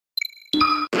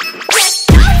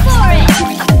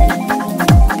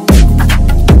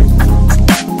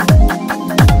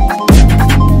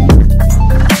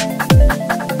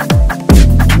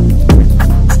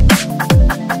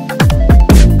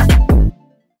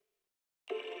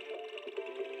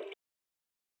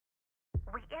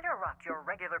interrupt your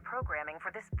regular programming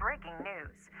for this breaking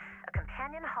news. A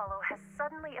companion hollow has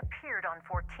suddenly appeared on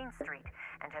 14th Street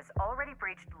and has already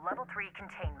breached Level 3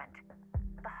 containment.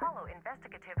 The Hollow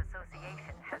Investigative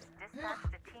Association has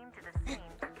dispatched a team to the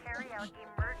scene to carry out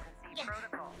emergency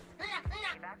protocols.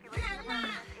 Evacuation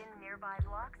process in nearby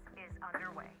blocks is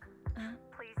underway.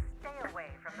 Please stay away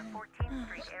from the 14th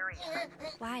Street area.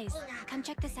 Wise, come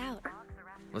check this out.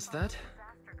 What's that?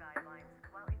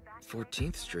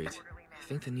 14th Street? I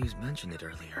think the news mentioned it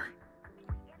earlier.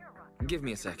 Give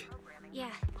me a sec.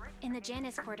 Yeah, in the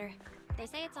Janus quarter. They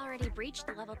say it's already breached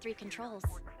the Level 3 controls.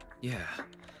 Yeah.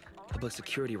 Public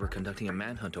security were conducting a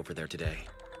manhunt over there today.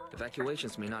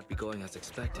 Evacuations may not be going as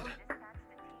expected.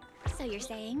 So you're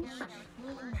saying?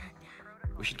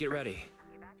 We should get ready.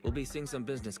 We'll be seeing some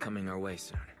business coming our way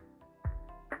soon.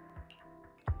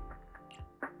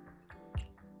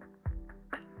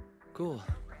 Cool.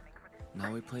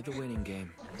 Now we play the winning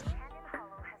game.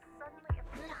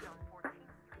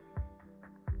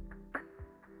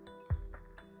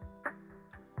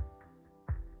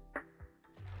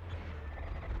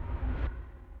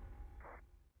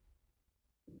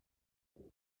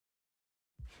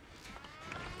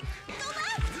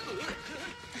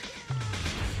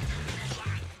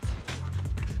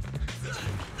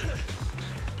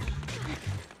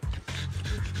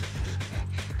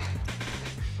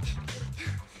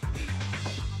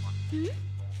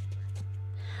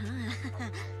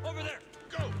 Over there!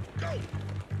 Go! Go!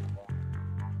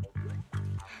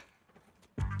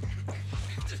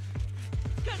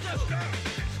 Get this down!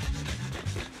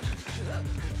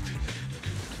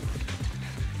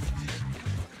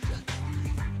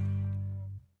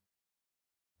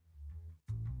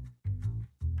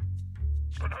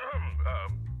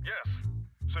 Yes.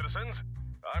 Citizens,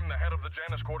 I'm the head of the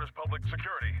Janus Quarters Public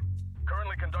Security,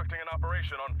 currently conducting an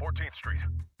operation on 14th Street.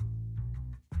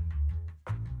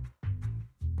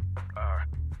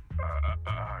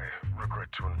 I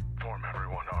regret to inform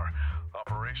everyone our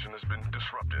operation has been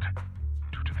disrupted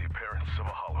due to the appearance of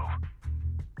a hollow.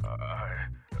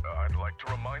 I'd like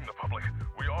to remind the public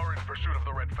we are in pursuit of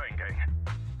the Red Fang Gang,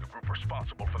 the group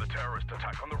responsible for the terrorist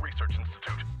attack on the Research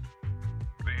Institute.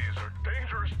 These are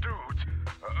dangerous dudes.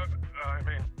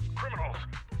 Criminals,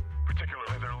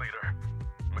 particularly their leader,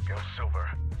 Miguel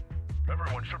Silver.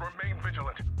 Everyone should remain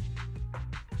vigilant.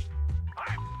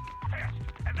 I'm pissed!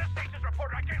 And the station's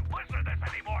reporter, I can't listen to this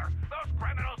anymore! Those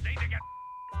criminals need to get...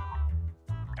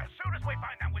 As soon as we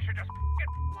find them, we should just get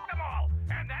them all!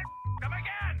 And then them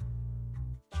again!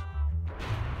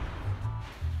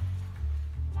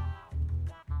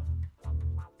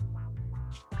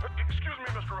 Excuse me,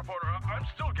 Mr. Reporter. I'm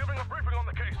still giving a briefing on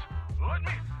the case. Let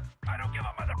me... I don't give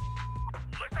a mother...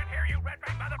 Listen here, you red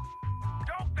ring mother...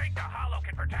 Don't think the Hollow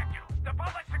can protect you! The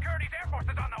Public Security's Air Force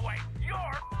is on the way!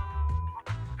 You're...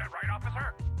 Is that right,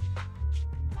 officer?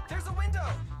 There's a window!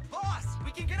 Boss,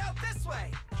 we can get out this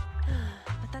way!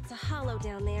 But that's a hollow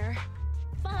down there.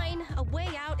 Fine, a way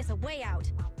out is a way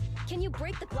out. Can you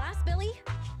break the glass, Billy?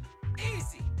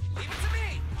 Easy! Leave it to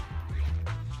me!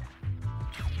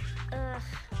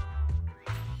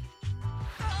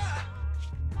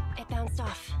 It bounced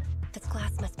off. This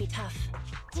glass must be tough.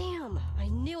 Damn, I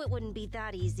knew it wouldn't be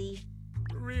that easy.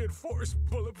 Reinforced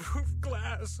bulletproof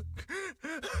glass.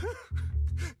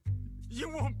 You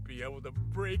won't be able to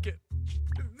break it.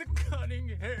 The cunning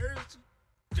hairs.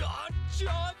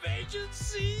 Job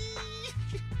agency.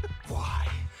 Why?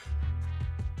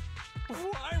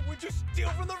 Why would you steal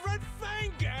from the Red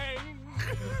Fang Gang?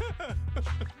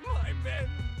 My men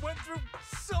went through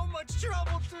so much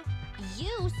trouble to...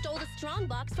 You stole the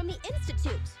strongbox from the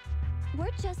Institute.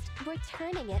 We're just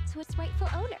returning it to its rightful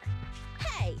owner.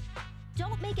 Hey,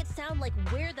 don't make it sound like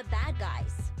we're the bad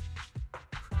guys.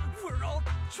 We're all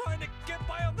trying to get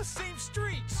by on the same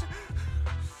streets.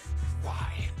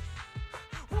 Why?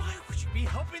 Why would you be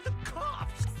helping the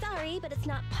cops? Sorry, but it's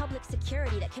not public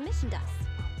security that commissioned us.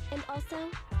 And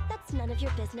also, that's none of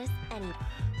your business anyway.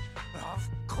 Of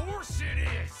course it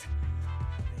is!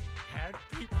 They had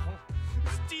people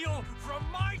steal from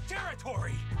my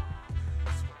territory!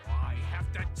 So I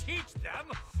have to teach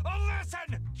them a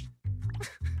lesson!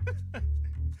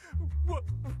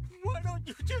 Why don't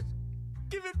you just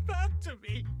give it back to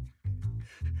me?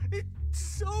 It's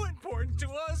so important to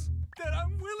us that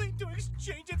I'm willing to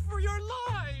exchange it for your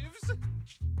lives!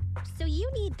 So you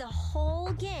need the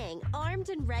whole gang armed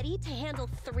and ready to handle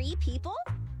 3 people?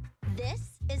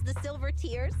 This is the Silver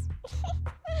Tears?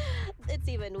 It's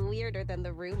even weirder than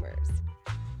the rumors.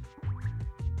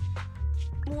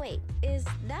 Wait, is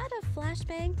that a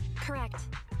flashbang? Correct.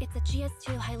 It's a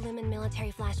GS2 high-lumen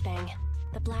military flashbang.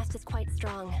 The blast is quite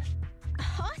strong.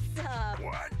 Awesome!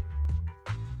 What?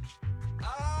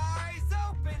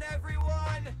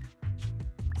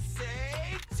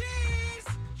 Say cheese!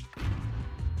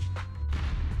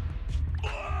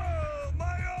 Oh,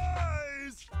 my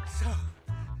eyes!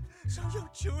 So you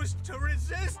choose to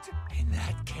resist? In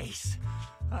that case,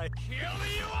 I kill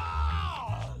you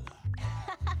all!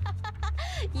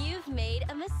 You've made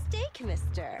a mistake,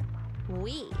 mister.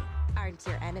 We aren't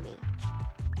your enemy.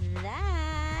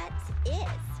 That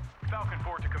is. Falcon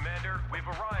 4 to Commander, we've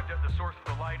arrived at the source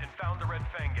of the light and found the Red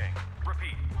Fang Gang.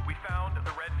 Repeat, we found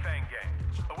the Red Fang Gang.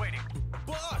 Awaiting.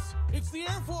 Boss, it's the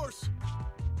Air Force!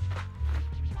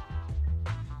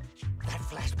 That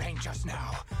flashbang just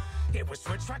now, it was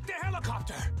to attract the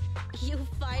helicopter! You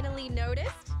finally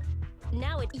noticed?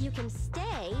 Now you can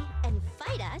stay and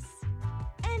fight us,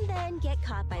 and then get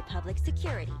caught by public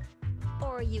security.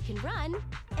 Or you can run,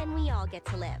 and we all get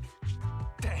to live.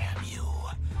 Damn you!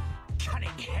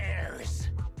 Cunning hares!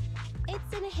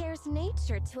 It's in a hare's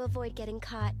nature to avoid getting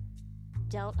caught.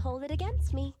 Don't hold it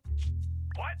against me.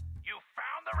 What? You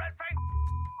found the Red Fang?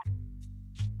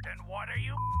 Then what are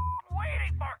you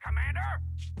waiting for, Commander?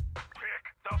 Pick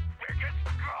the biggest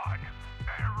gun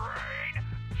and rain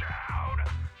down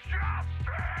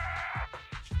justice!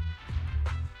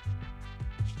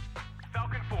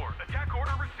 Falcon 4, attack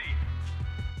order received.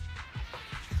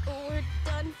 We're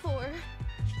done for.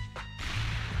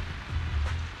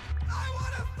 I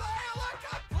wanna fire like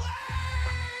a blade!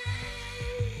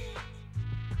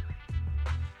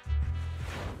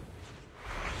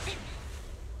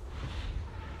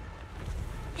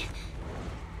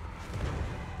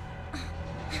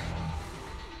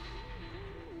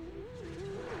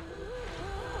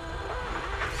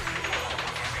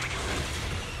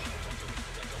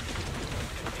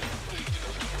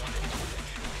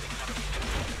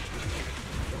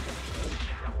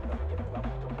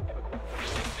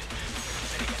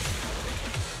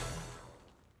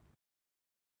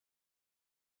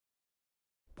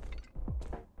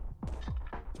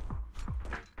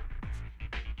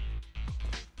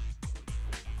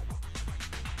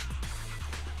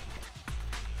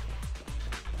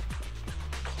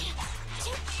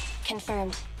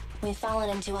 Confirmed. We've fallen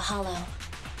into a hollow.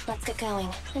 Let's get going.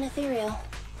 An ethereal.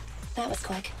 That was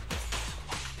quick.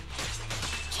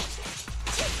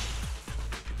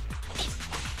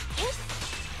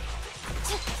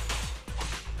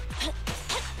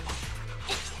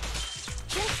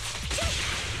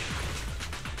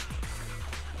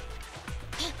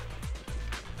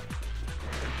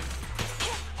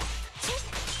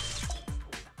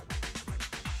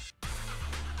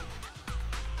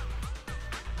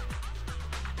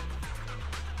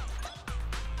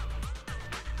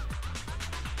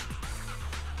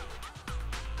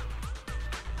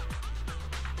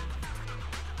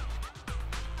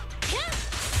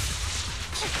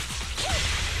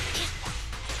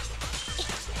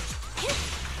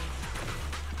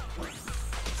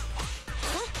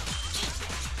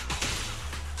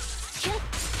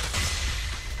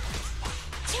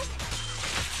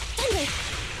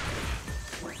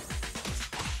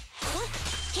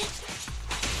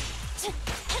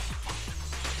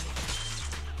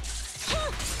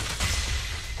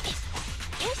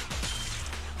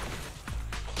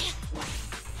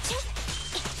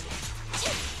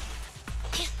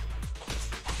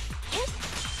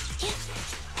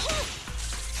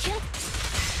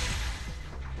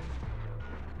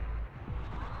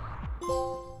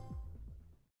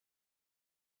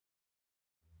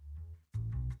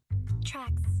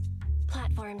 Tracks,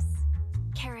 platforms,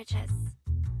 carriages.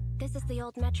 This is the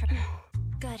old metro.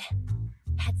 Good.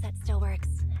 Headset still works,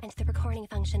 and the recording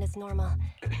function is normal.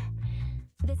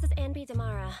 This is Anby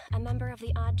Damara, a member of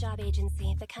the odd job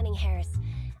agency, the Cunning Hares.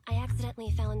 I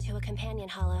accidentally fell into a companion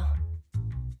hollow.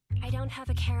 I don't have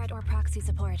a carrot or proxy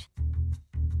support.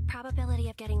 Probability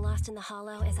of getting lost in the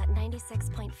hollow is at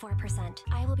 96.4%.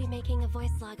 I will be making a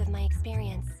voice log of my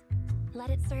experience. Let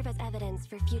it serve as evidence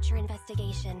for future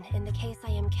investigation in the case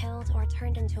I am killed or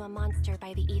turned into a monster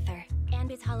by the ether.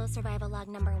 Anby's Hollow Survival Log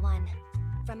number 1.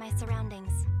 From my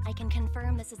surroundings, I can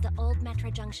confirm this is the old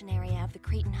Metro Junction area of the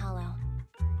Cretan Hollow.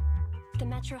 The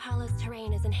Metro Hollow's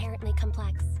terrain is inherently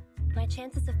complex. My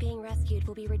chances of being rescued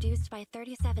will be reduced by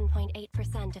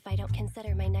 37.8% if I don't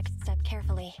consider my next step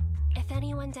carefully. If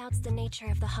anyone doubts the nature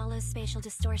of the Hollow's spatial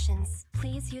distortions,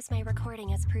 please use my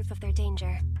recording as proof of their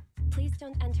danger. Please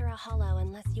don't enter a hollow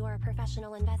unless you are a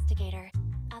professional investigator.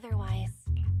 Otherwise...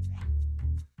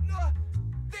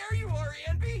 There you are,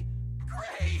 Anby!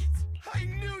 Great! I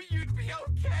knew you'd be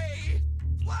okay!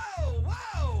 Whoa,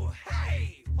 whoa!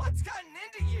 Hey! What's gotten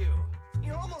into you?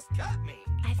 You almost got me!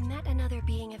 I've met another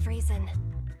being of reason.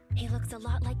 He looks a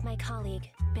lot like my colleague,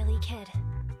 Billy Kidd.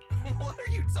 What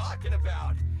are you talking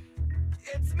about?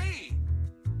 It's me!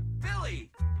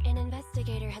 Billy! An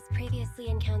investigator has previously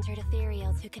encountered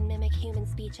ethereals who can mimic human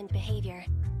speech and behavior.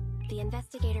 The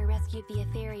investigator rescued the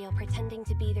ethereal pretending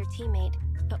to be their teammate,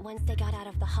 but once they got out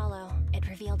of the hollow, it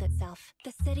revealed itself.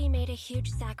 The city made a huge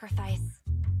sacrifice,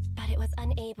 but it was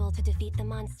unable to defeat the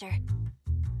monster.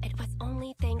 It was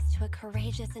only thanks to a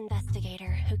courageous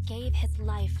investigator who gave his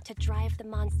life to drive the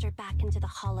monster back into the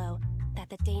hollow that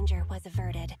the danger was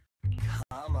averted.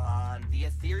 Come on, the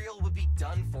ethereal would be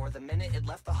done for the minute it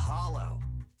left the hollow.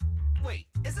 Wait,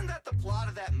 isn't that the plot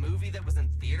of that movie that was in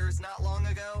theaters not long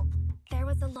ago? There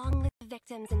was a long list of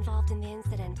victims involved in the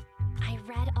incident. I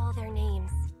read all their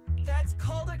names. That's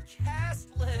called a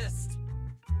cast list!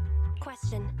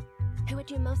 Question: who would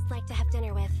you most like to have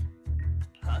dinner with?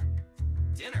 Huh?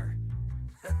 Dinner?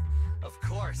 Of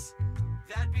course.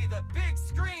 That'd be the big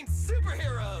screen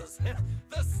superheroes!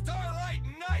 The Starlight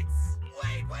Knights!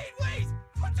 Wait!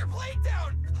 Put your blade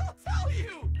down! I'll tell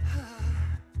you!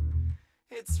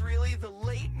 It's really the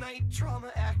late night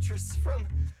drama actress from...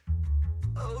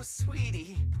 Oh,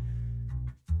 sweetie.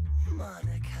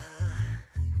 Monica.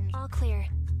 All clear.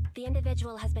 The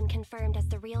individual has been confirmed as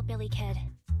the real Billy Kid.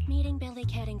 Meeting Billy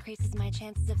Kid increases my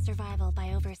chances of survival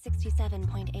by over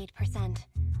 67.8%.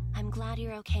 I'm glad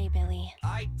you're okay, Billy.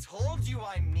 I told you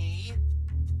I'm me!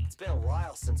 It's been a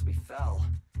while since we fell.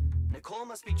 Nicole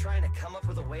must be trying to come up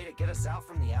with a way to get us out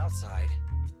from the outside.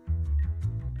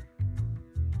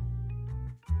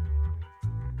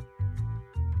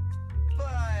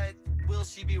 But will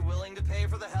she be willing to pay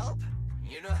for the help?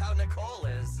 You know how Nicole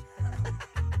is.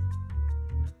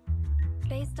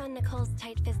 Based on Nicole's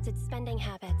tight-fisted spending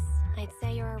habits, I'd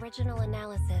say your original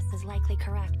analysis is likely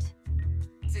correct.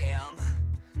 Damn.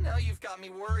 Now you've got me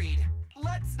worried.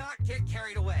 Let's not get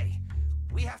carried away.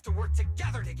 We have to work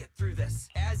together to get through this.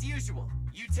 As usual,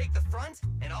 you take the front,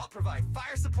 and I'll provide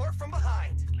fire support from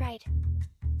behind. Right.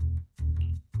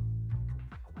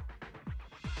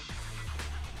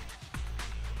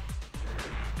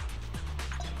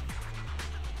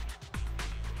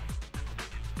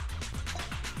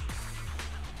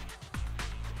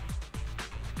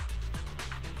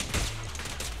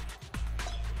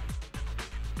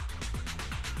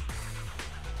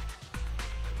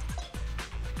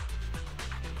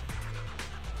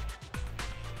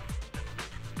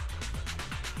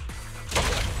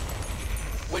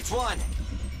 Which one?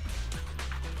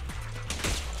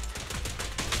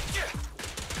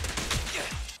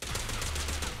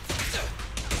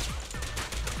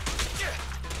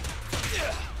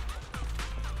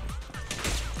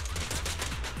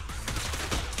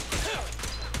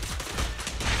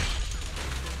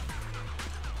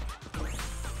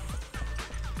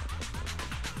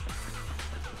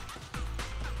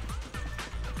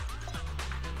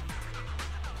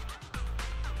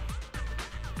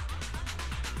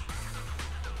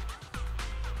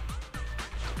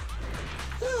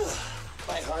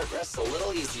 My heart rests a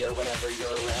little easier whenever you're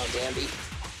around, Ambi.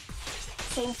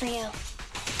 Same for you.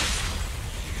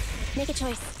 Make a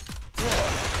choice.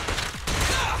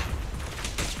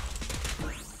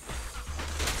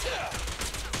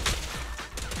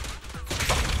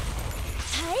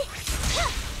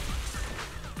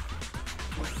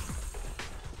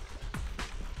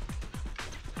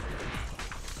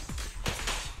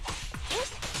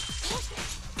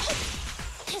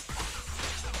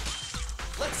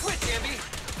 Let's switch, Ambi!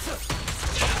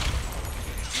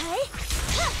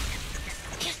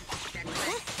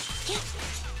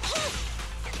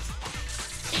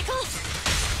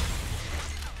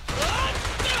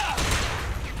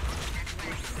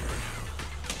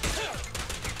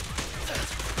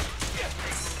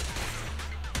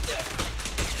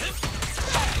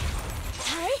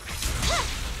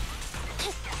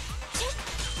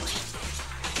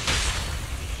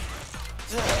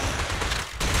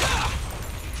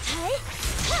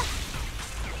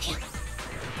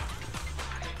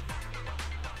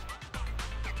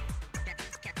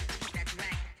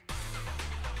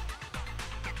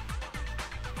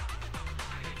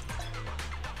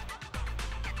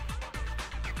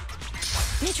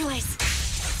 Neutralize.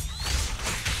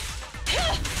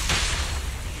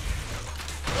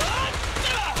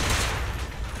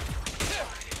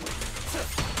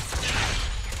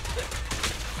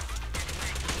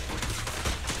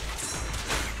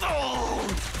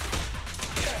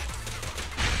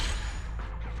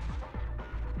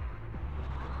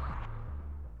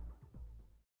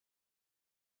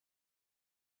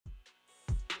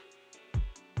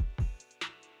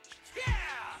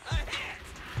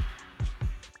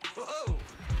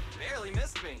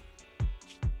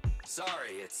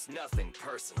 Sorry, it's nothing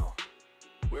personal.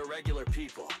 We're regular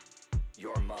people.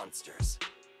 You're monsters.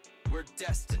 We're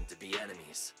destined to be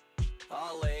enemies.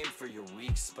 I'll aim for your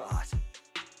weak spot.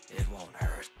 It won't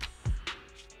hurt.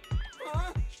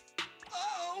 Huh?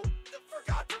 Oh!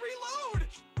 Forgot to reload!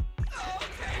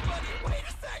 Okay, buddy, wait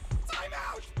a sec! Time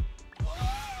out!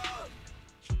 Oh!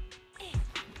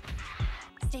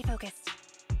 Stay focused.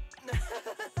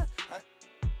 Huh?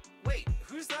 Wait,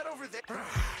 who's that over there?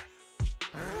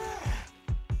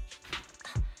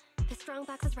 The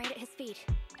strongbox is right at his feet.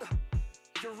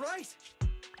 You're right!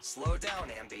 Slow down,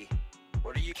 Ambi.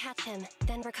 What are you— Catch him,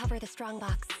 then recover the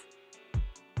strongbox.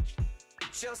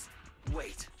 Just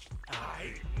wait.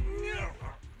 I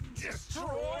never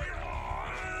destroy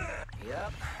all.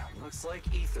 Yep, looks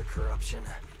like ether corruption.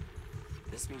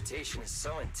 This mutation is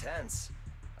so intense.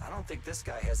 I don't think this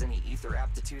guy has any ether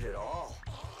aptitude at all.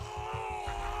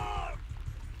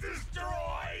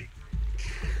 Destroy!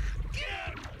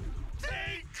 Get!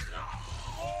 Take!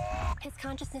 His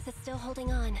consciousness is still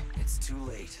holding on. It's too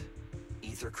late.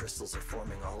 Ether crystals are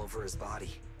forming all over his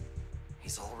body.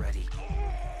 He's all ready.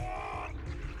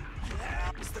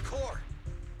 It's the core!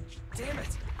 Damn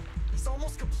it! He's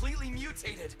almost completely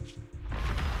mutated!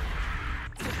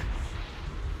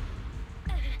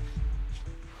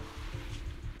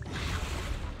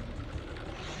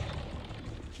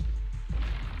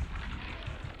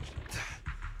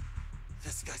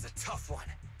 This guy's a tough one.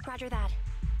 Roger that.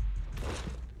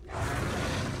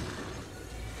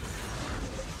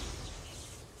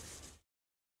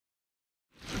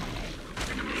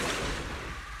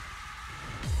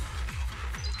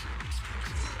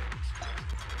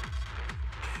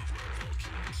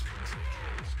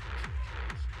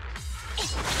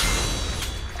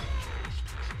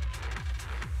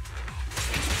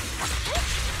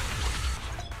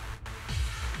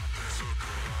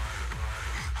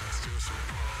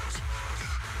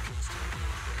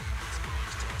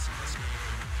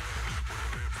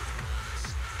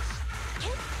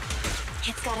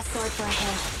 It's got a sword for a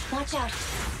hand. Watch out.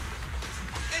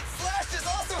 Its slashes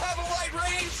also have a wide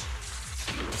range!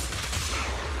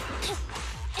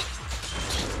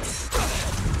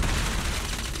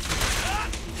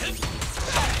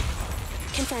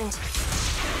 Confirmed.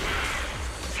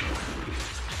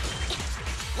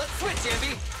 Let's switch,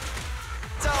 Ambi!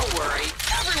 Don't worry,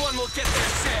 everyone will get their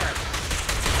share!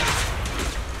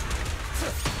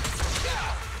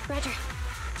 Roger.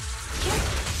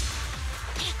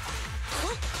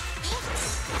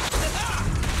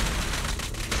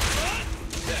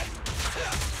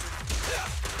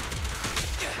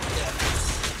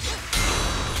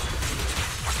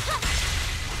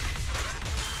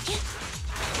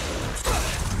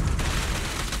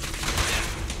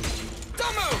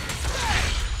 Don't move!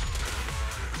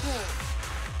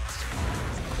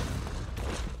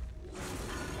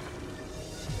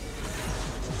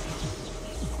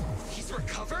 He's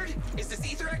recovered? Is this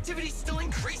ether activity still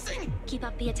increasing? Keep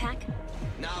up the attack.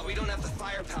 Nah, we don't have the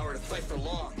firepower to fight for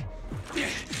long.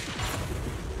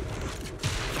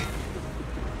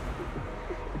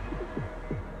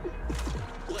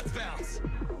 Let's bounce.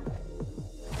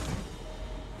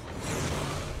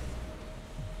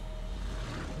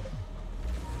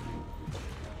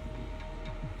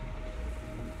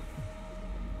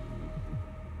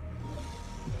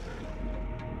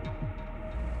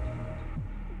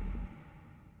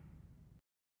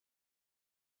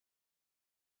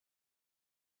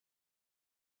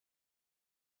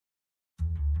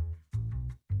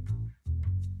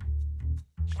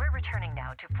 We're returning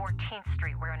now to 14th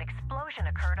Street, where an explosion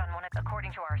occurred on one of—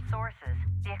 According to our sources,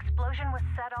 the explosion was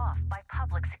set off by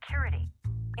public security.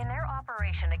 In their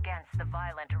operation against the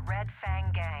violent Red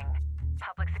Fang Gang,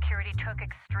 public security took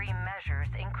extreme measures,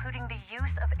 including the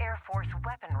use of Air Force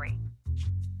weaponry.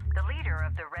 The leader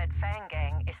of the Red Fang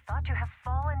Gang is thought to have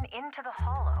fallen into the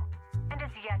hollow and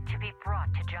is yet to be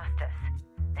brought to justice.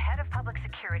 The head of public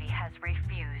security has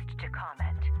refused to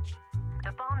comment.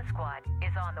 The bomb squad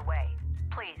is on the way.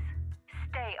 Please,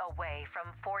 stay away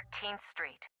from 14th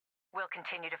Street. We'll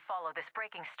continue to follow this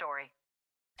breaking story.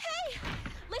 Hey!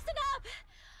 Listen up!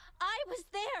 I was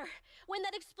there when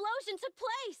that explosion took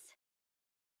place!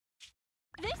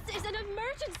 This is an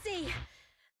emergency!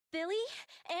 Billy,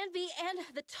 Anby, and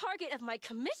the target of my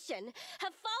commission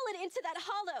have fallen into that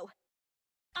hollow.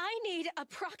 I need a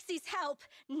proxy's help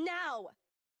now!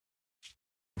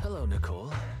 Hello,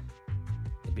 Nicole.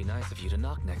 It'd be nice of you to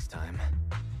knock next time.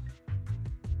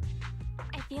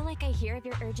 I feel like I hear of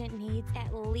your urgent needs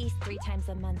at least 3 times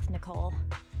a month, Nicole.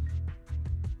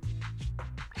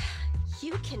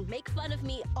 You can make fun of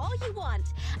me all you want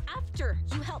after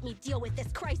you help me deal with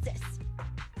this crisis.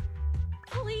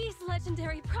 Please,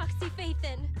 legendary Proxy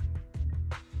Faithin.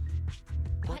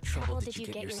 What trouble did you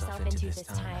get yourself into this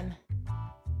time?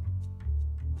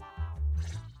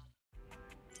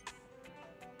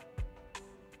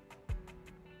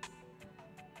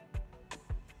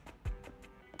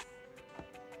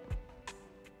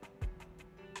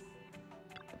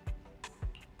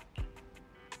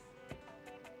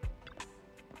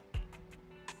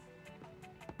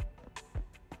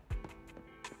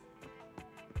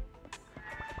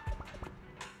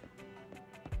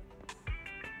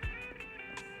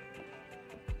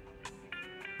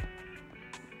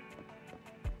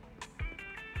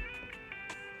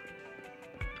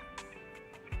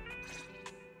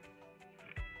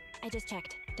 just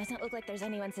checked. Doesn't look like there's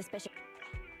anyone suspicious.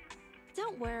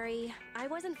 Don't worry, I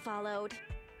wasn't followed.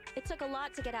 It took a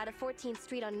lot to get out of 14th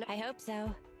Street on... I hope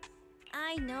so.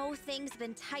 I know things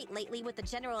been tight lately with the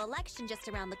general election just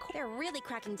around the corner. They're really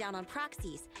cracking down on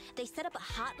proxies. They set up a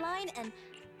hotline and...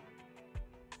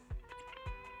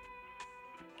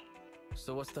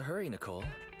 So what's the hurry, Nicole?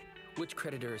 Which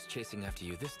creditor is chasing after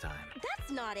you this time?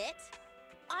 That's not it!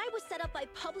 I was set up by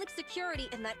public security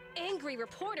and that angry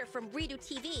reporter from Redo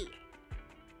TV.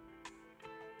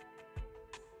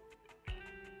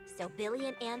 So Billy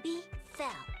and Ambi fell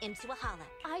into a hollow.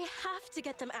 I have to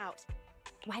get them out.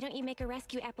 Why don't you make a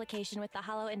rescue application with the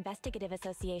Hollow Investigative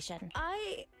Association?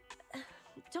 I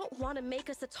don't want to make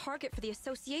us a target for the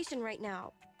association right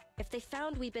now. If they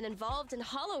found we'd been involved in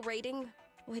hollow raiding,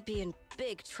 we'd be in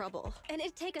big trouble. And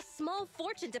it'd take a small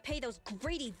fortune to pay those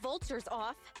greedy vultures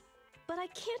off. But I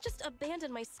can't just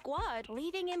abandon my squad.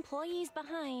 Leaving employees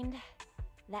behind.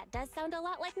 That does sound a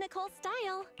lot like Nicole's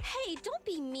style. Hey, don't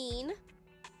be mean.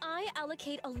 I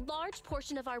allocate a large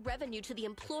portion of our revenue to the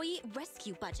employee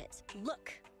rescue budget.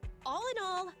 Look, all in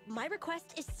all, my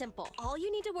request is simple. All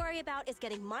you need to worry about is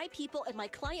getting my people and my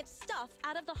clients' stuff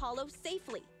out of the Hollow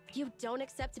safely. You don't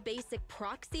accept basic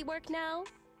proxy work now?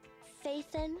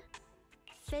 Faithin,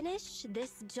 finish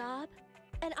this job,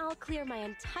 and I'll clear my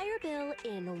entire bill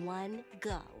in one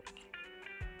go.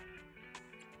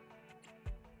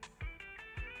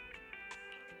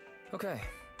 Okay,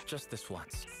 just this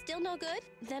once. Still no good?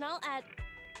 Then I'll add...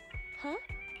 Huh?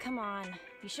 Come on.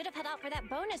 You should have head out for that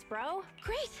bonus, bro.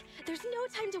 Great! There's no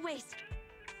time to waste.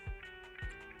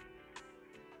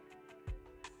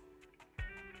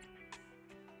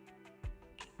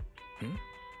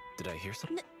 Did I hear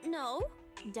something? No.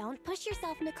 Don't push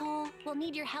yourself, Nicole. We'll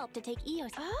need your help to take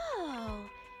EOS. Oh.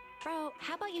 Bro,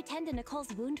 how about you tend to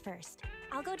Nicole's wound first?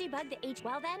 I'll go debug the H.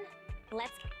 Well then,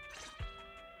 let's...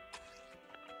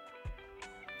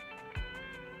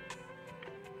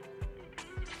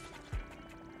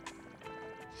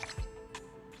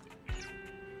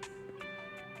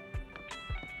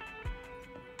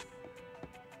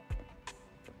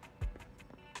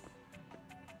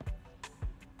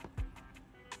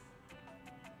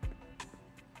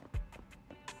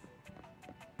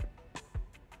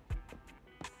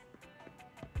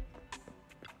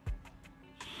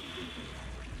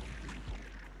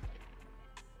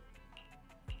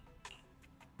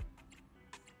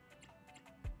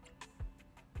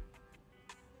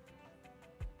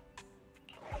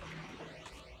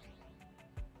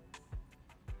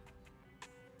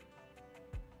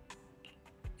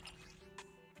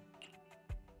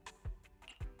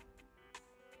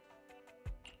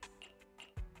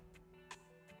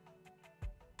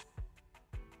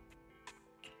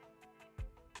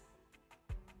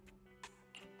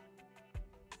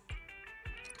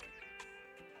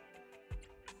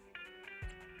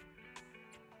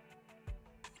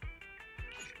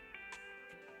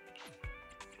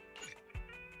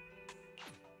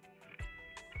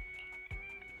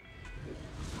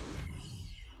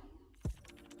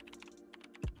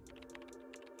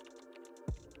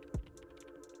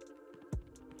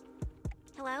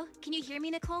 Hello? Can you hear me,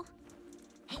 Nicole?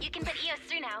 You can put EOS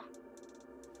through now.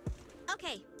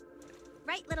 Okay.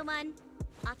 Right, little one.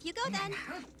 Off you go then.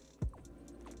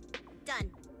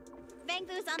 Done. Bang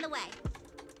Boo's on the way.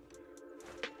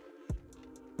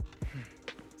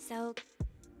 So,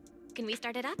 can we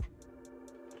start it up?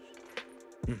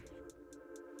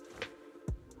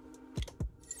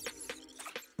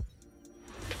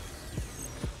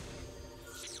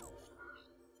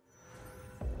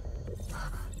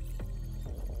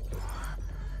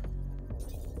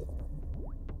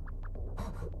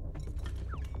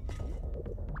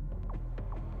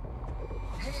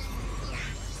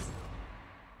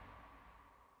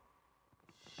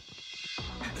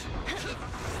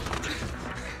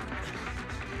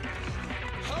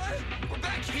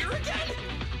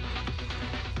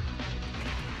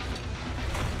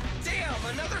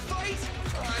 Another fight?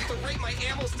 At the rate my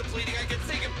ammo's depleting, I can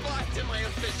say goodbye to my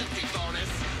efficiency bonus.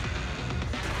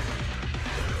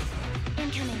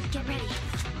 Incoming, get ready.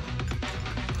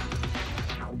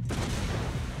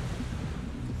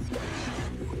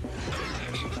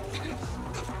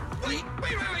 Wait,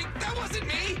 that wasn't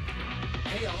me!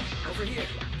 Hey, y'all, over here.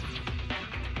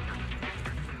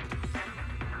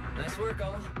 Nice work,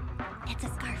 all. It's a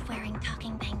scarf-wearing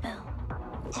talking Bang Boo.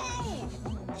 Oh!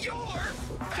 You're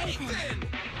Faithin!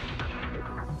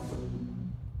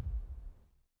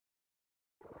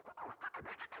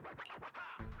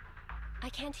 I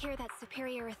can't hear that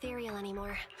superior ethereal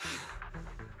anymore.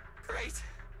 Great.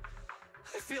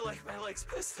 I feel like my leg's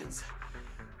pistons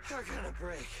are gonna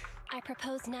break. I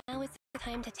propose now is the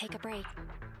Time to take a break.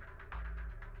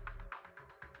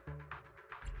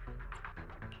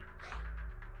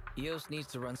 EOS needs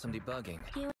to run some debugging.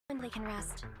 You and Lee can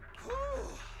rest. Whew.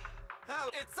 Oh,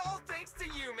 it's all thanks to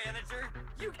you, manager.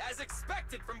 You as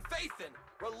expected from Faithin.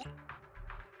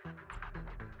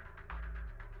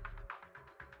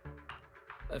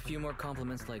 A few more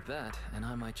compliments like that, and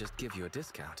I might just give you a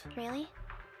discount. Really?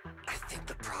 I think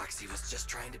the proxy was just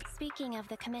trying to be... Speaking of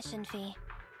the commission fee,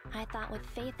 I thought with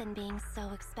Faithin being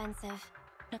so expensive,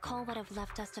 Nicole would have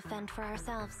left us to fend for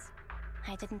ourselves.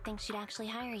 I didn't think she'd actually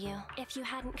hire you. If you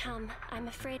hadn't come, I'm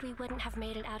afraid we wouldn't have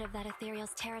made it out of that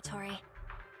Ethereal's territory.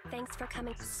 Thanks for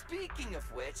coming. Speaking of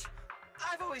which,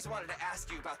 I've always wanted to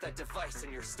ask you about that device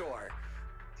in your store.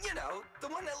 You know, the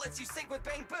one that lets you sync with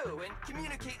Bangbu and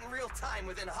communicate in real time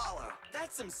within Hollow.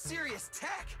 That's some serious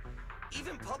tech.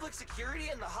 Even public security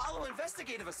and the Hollow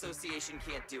Investigative Association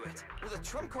can't do it. With a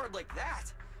trump card like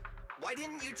that, why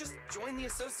didn't you just join the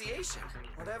association?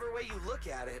 Whatever way you look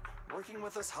at it, working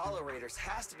with us Hollow Raiders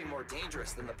has to be more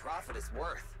dangerous than the profit is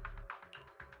worth.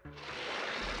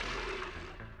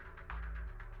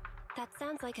 That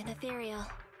sounds like an Ethereal.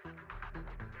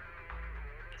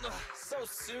 Ugh, so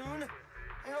soon?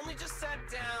 I only just sat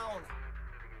down.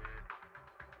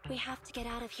 We have to get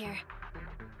out of here.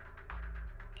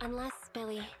 Unless,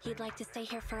 Billy, you'd like to stay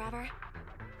here forever?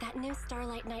 That new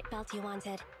Starlight Night belt you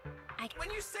wanted.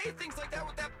 When you say things like that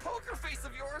with that poker face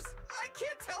of yours, I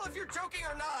can't tell if you're joking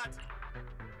or not!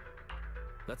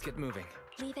 Let's get moving.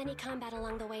 Leave any combat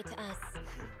along the way to us.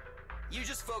 You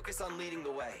just focus on leading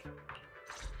the way.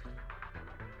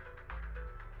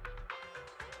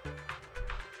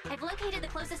 I've located the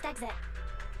closest exit.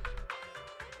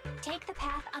 Take the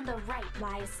path on the right,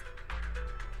 Wise.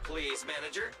 Please,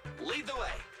 manager, lead the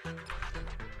way.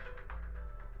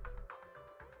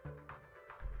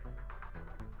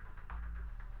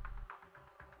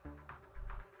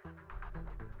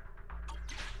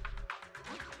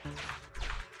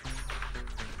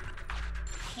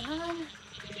 Hang on.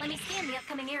 Let me scan the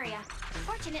upcoming area.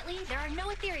 Fortunately, there are no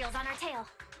ethereals on our tail.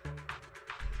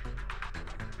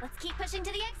 Let's keep pushing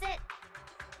to the exit.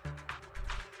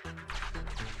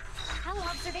 Hollow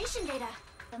observation data.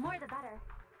 The more the better.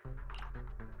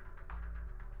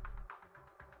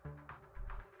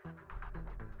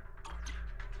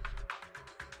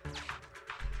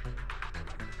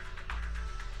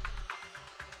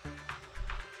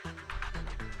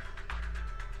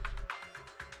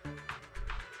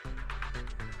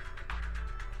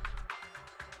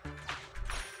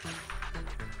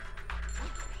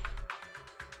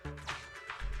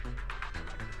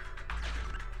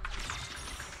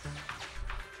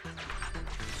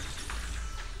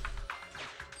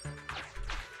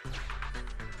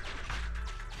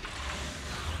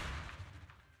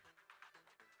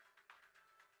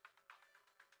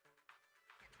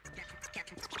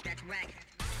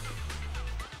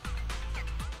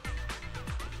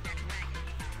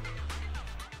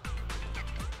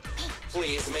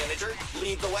 Please, manager,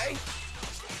 lead the way.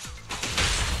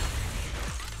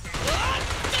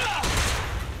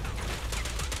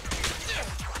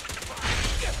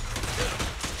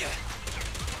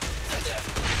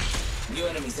 New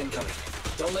enemies incoming.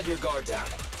 Don't let your guard down.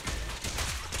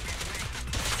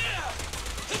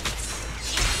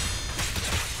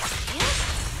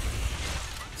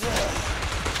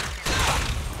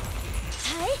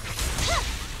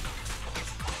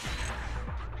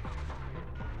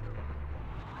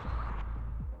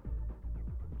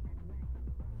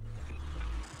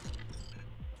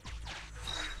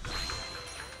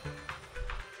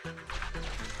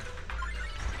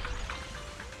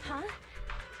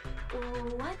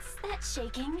 What's that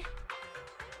shaking?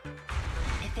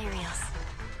 Ethereals.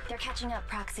 They're catching up,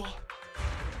 Proxy.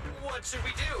 What should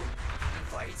we do?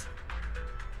 Fight?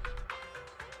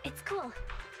 It's cool.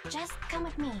 Just come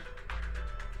with me.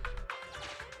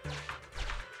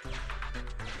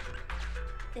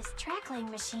 This trackling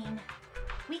machine.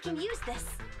 We can use this.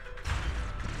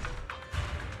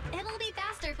 It'll be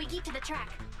faster if we keep to the track.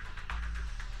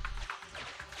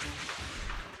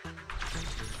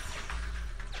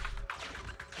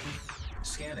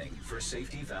 Scanning for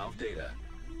safety valve data.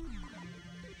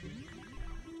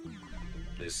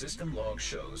 The system log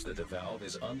shows that the valve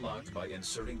is unlocked by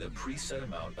inserting the preset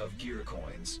amount of gear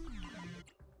coins.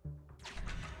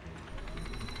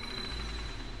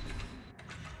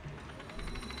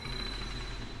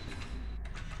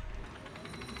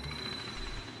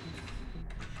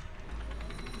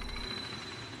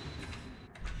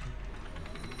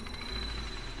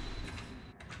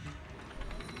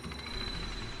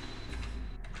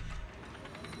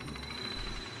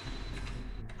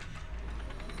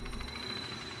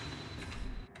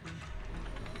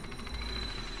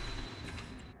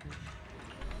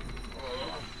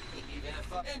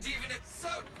 And even it's so...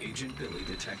 Agent Billy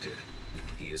detected.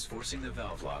 He is forcing the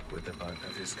valve lock with the butt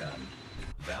of his gun.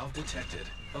 Valve detected.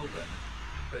 Open.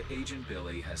 But Agent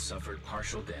Billy has suffered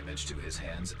partial damage to his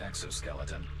hand's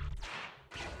exoskeleton.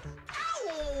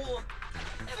 Ow!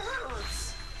 It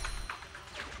hurts!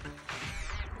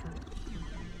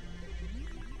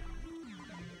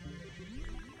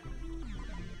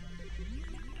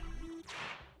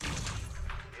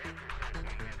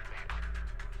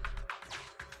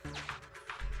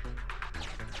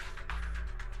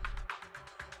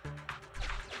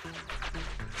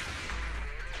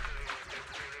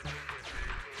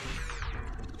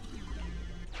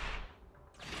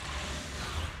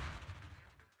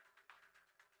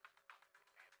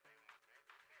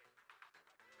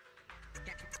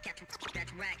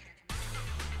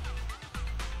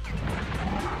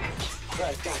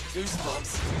 I've got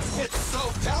goosebumps. It's so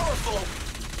powerful!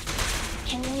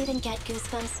 Can you even get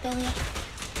goosebumps, Billy?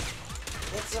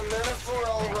 It's a metaphor,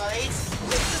 alright?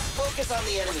 Let's just focus on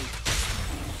the enemy.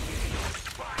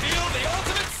 Feel the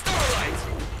ultimate starlight!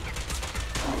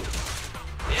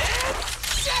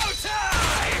 It's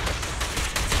showtime!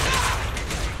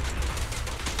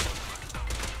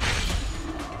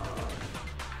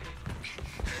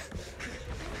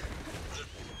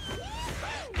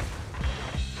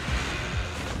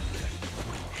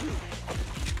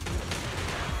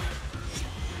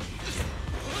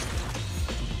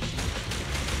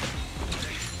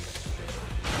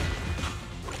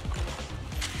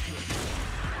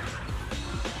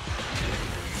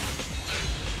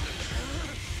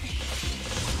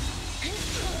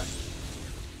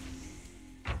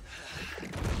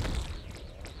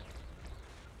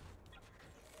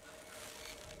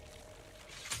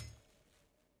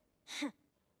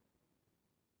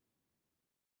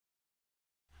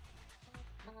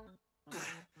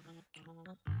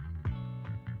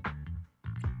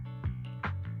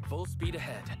 Full speed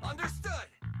ahead. Understood!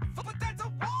 But that's a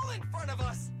wall in front of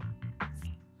us!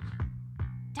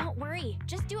 Don't worry,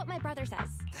 just do what my brother says.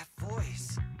 That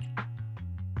voice...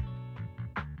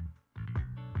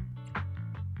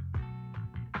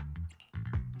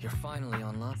 You're finally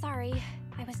online. Sorry,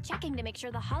 I was checking to make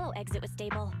sure the hollow exit was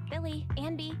stable. Billy,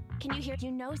 Anby, can you hear?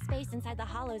 You know space inside the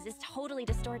hollows is totally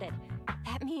distorted.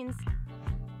 That means...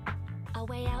 A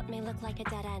way out may look like a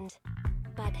dead end,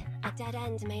 but a dead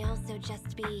end may also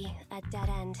just be a dead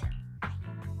end.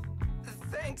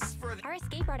 Thanks for the... Our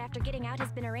escape route after getting out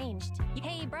has been arranged.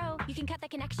 Hey, bro, you can cut the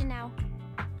connection now.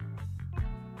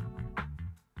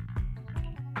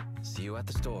 See you at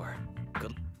the store.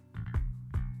 Good.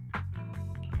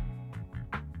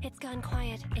 It's gone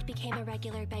quiet. It became a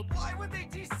regular bank. Why would they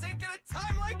desync at a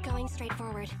time like... Going straight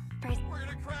forward. Brace. We're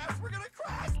gonna crash! We're gonna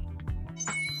crash!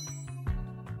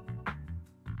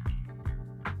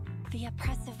 The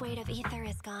oppressive weight of ether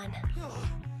is gone.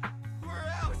 We're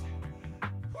out!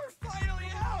 We're finally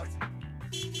out!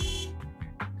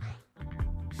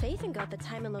 Faithen got the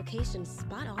time and location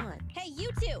spot on. Hey, you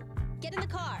two! Get in the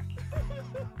car!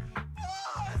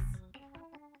 Boss!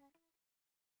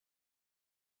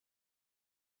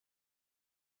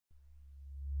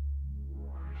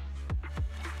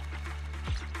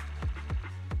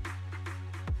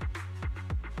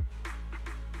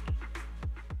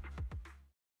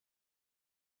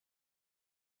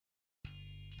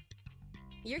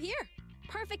 You're here!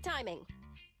 Perfect timing!